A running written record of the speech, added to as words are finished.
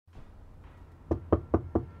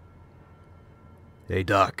Hey,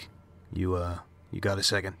 Doc. You got a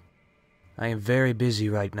second? I am very busy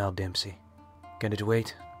right now, Dempsey. Can it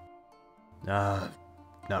wait? Not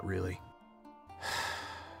really.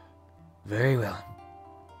 Very well.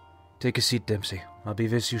 Take a seat, Dempsey. I'll be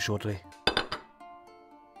with you shortly.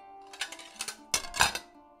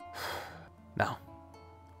 Now,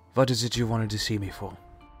 what is it you wanted to see me for?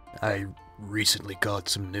 I recently got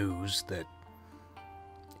some news that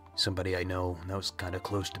somebody I know that was kind of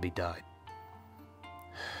close to me died.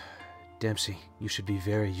 Dempsey, you should be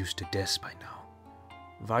very used to death by now.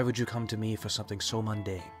 Why would you come to me for something so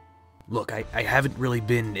mundane? Look, I haven't really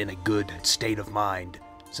been in a good state of mind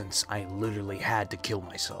since I literally had to kill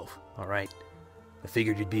myself, alright? I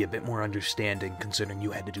figured you'd be a bit more understanding considering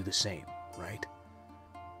you had to do the same, right?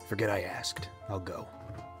 Forget I asked. I'll go.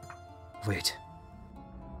 Wait.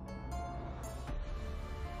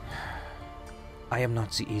 I am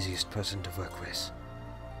not the easiest person to work with.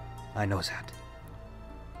 I know that.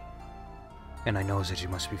 And I know that you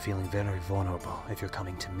must be feeling very vulnerable if you're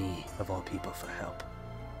coming to me, of all people, for help.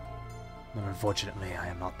 But unfortunately, I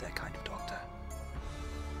am not that kind of doctor.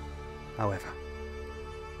 However,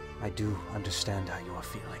 I do understand how you are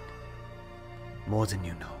feeling. More than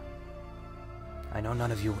you know. I know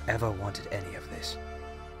none of you ever wanted any of this.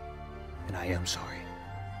 And I am sorry.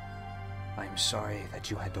 I am sorry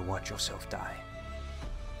that you had to watch yourself die.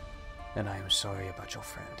 And I am sorry about your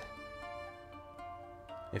friend.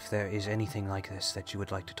 If there is anything like this that you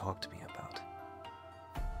would like to talk to me about,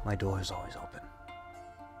 my door is always open.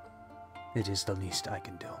 It is the least I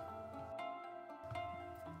can do.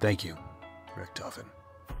 Thank you, Richtofen.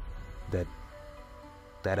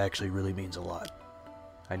 That actually really means a lot.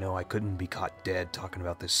 I know I couldn't be caught dead talking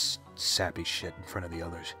about this sappy shit in front of the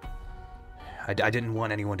others. I didn't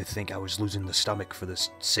want anyone to think I was losing the stomach for this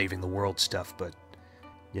saving the world stuff, but,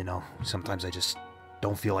 you know, sometimes I just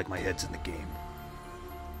don't feel like my head's in the game.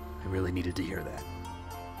 I really needed to hear that.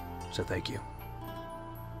 So thank you.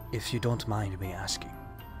 If you don't mind me asking,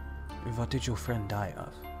 what did your friend die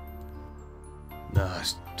of?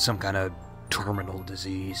 Some kind of terminal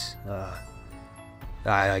disease.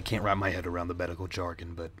 I can't wrap my head around the medical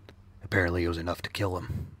jargon, but apparently it was enough to kill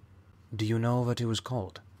him. Do you know what it was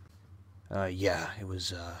called? Yeah, it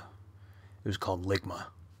was called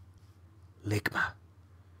Ligma. Ligma.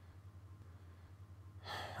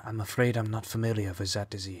 I'm afraid I'm not familiar with that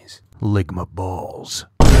disease. Ligma balls.